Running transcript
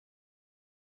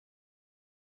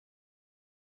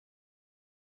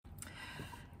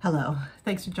Hello,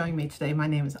 thanks for joining me today. My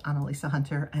name is Annalisa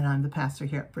Hunter and I'm the pastor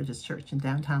here at Bridges Church in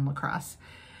downtown La Crosse.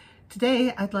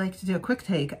 Today I'd like to do a quick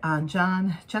take on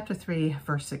John chapter 3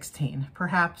 verse 16,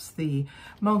 perhaps the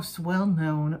most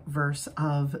well-known verse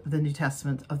of the New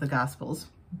Testament of the Gospels.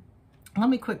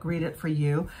 Let me quick read it for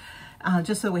you,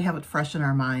 just so we have it fresh in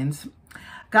our minds.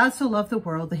 God so loved the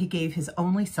world that he gave his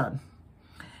only son,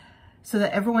 so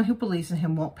that everyone who believes in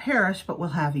him won't perish but will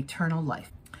have eternal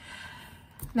life.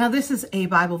 Now, this is a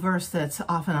Bible verse that's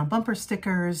often on bumper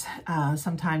stickers.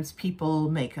 Sometimes people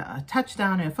make a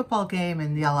touchdown in a football game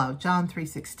and yell out John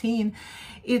 3:16.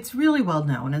 It's really well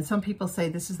known, and some people say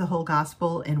this is the whole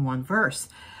gospel in one verse,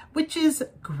 which is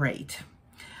great.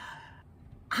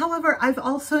 However, I've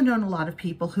also known a lot of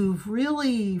people who've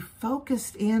really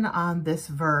focused in on this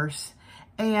verse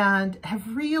and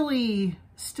have really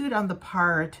stood on the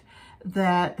part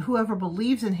that whoever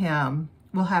believes in him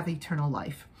will have eternal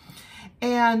life.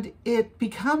 And it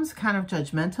becomes kind of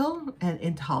judgmental and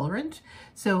intolerant.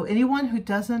 So anyone who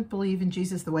doesn't believe in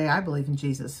Jesus the way I believe in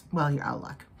Jesus, well, you're out of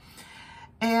luck.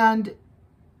 And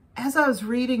as I was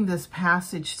reading this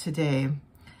passage today,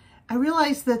 I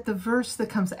realized that the verse that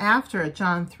comes after it,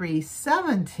 John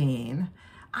 3:17,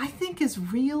 I think is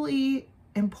really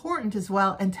important as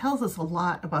well and tells us a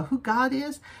lot about who God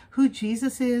is, who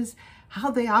Jesus is,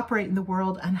 how they operate in the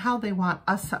world, and how they want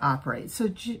us to operate. So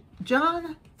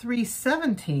John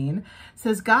 3:17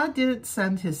 says, God didn't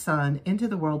send his son into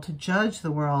the world to judge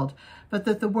the world, but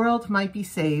that the world might be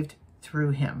saved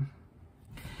through him.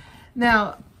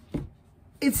 Now,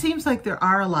 it seems like there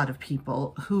are a lot of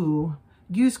people who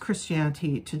use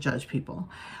Christianity to judge people.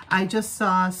 I just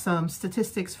saw some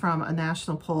statistics from a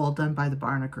national poll done by the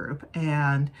Barna Group,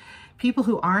 and people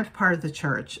who aren't part of the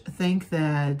church think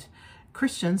that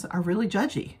Christians are really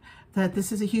judgy, that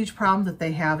this is a huge problem that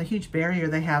they have, a huge barrier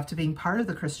they have to being part of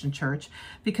the Christian church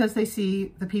because they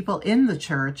see the people in the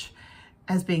church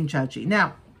as being judgy.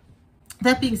 Now,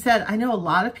 that being said, I know a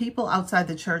lot of people outside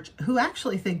the church who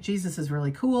actually think Jesus is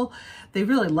really cool. They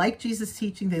really like Jesus'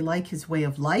 teaching. They like his way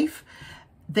of life.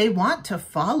 They want to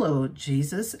follow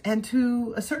Jesus, and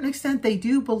to a certain extent, they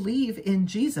do believe in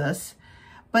Jesus,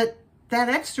 but that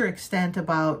extra extent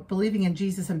about believing in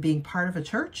Jesus and being part of a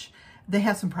church, they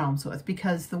have some problems with,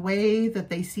 because the way that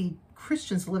they see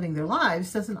Christians living their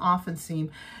lives doesn't often seem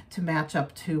to match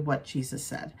up to what Jesus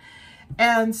said.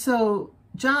 And so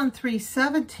John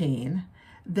 3:17,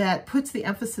 that puts the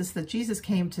emphasis that Jesus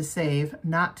came to save,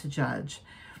 not to judge,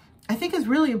 I think is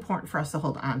really important for us to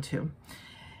hold on to.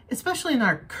 Especially in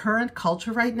our current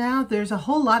culture right now, there's a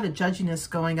whole lot of judginess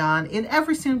going on in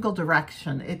every single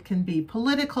direction. It can be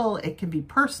political, it can be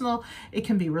personal, it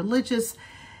can be religious.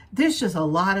 There's just a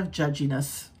lot of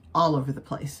judginess all over the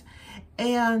place.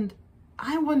 And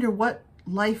I wonder what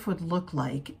life would look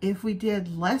like if we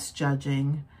did less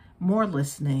judging, more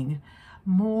listening,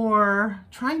 more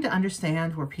trying to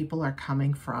understand where people are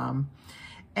coming from,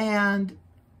 and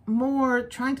more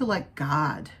trying to let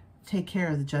God take care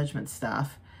of the judgment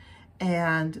stuff.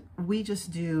 And we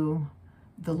just do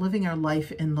the living our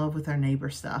life in love with our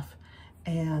neighbor stuff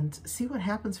and see what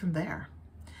happens from there.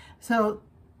 So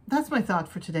that's my thought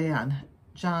for today on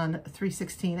John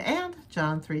 3:16 and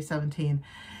John 3:17.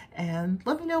 And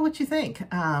let me know what you think.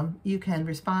 You can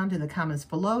respond in the comments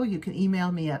below. You can email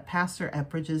me at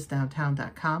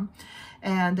pastor@bridgesdowntown.com.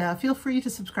 And feel free to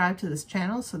subscribe to this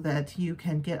channel so that you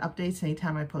can get updates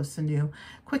anytime I post a new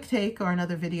quick take or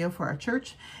another video for our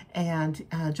church. And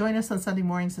join us on Sunday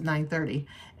mornings at 9:30.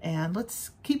 And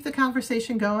let's keep the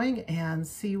conversation going and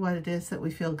see what it is that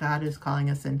we feel God is calling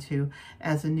us into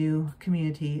as a new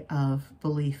community of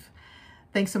belief.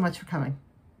 Thanks so much for coming.